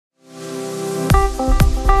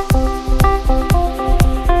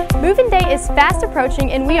Day is fast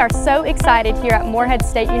approaching and we are so excited here at Morehead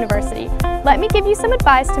State University. Let me give you some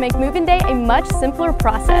advice to make move-in day a much simpler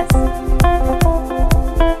process.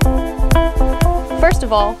 First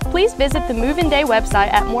of all, please visit the Move-In Day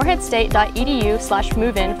website at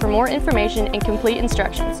moreheadstate.edu/move-in for more information and complete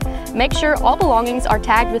instructions. Make sure all belongings are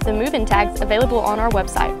tagged with the move-in tags available on our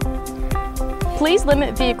website. Please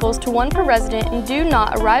limit vehicles to one per resident and do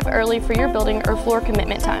not arrive early for your building or floor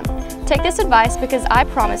commitment time. Take this advice because I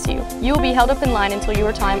promise you, you will be held up in line until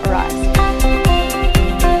your time arrives.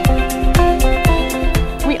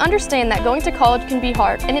 We understand that going to college can be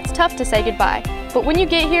hard and it's tough to say goodbye, but when you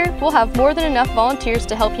get here, we'll have more than enough volunteers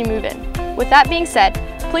to help you move in. With that being said,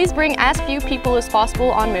 please bring as few people as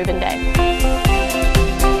possible on move-in day.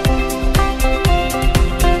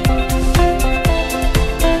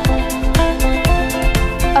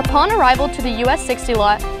 Upon arrival to the US 60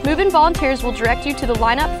 lot, move-in volunteers will direct you to the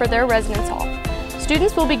lineup for their residence hall.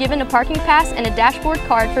 Students will be given a parking pass and a dashboard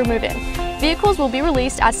card for move-in. Vehicles will be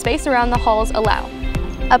released as space around the halls allow.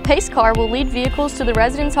 A pace car will lead vehicles to the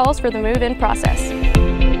residence halls for the move-in process.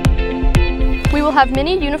 We will have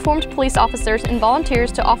many uniformed police officers and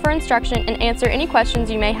volunteers to offer instruction and answer any questions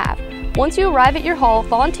you may have. Once you arrive at your hall,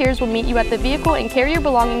 volunteers will meet you at the vehicle and carry your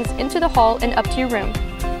belongings into the hall and up to your room.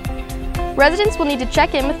 Residents will need to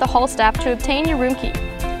check in with the hall staff to obtain your room key.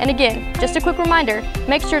 And again, just a quick reminder,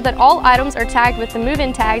 make sure that all items are tagged with the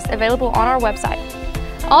move-in tags available on our website.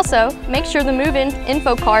 Also, make sure the move-in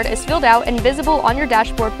info card is filled out and visible on your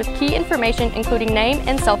dashboard with key information including name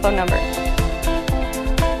and cell phone number.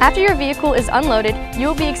 After your vehicle is unloaded, you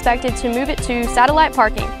will be expected to move it to satellite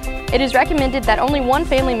parking. It is recommended that only one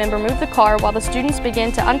family member move the car while the students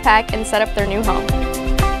begin to unpack and set up their new home.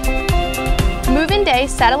 Move-in day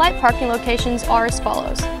satellite parking locations are as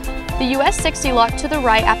follows. The US 60 lot to the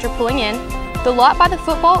right after pulling in, the lot by the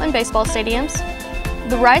football and baseball stadiums,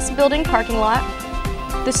 the Rice Building parking lot,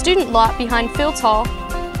 the student lot behind Fields Hall,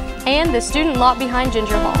 and the student lot behind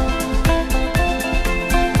Ginger Hall.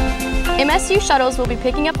 MSU shuttles will be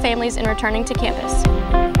picking up families and returning to campus.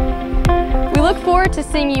 We look forward to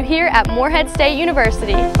seeing you here at Morehead State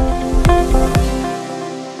University.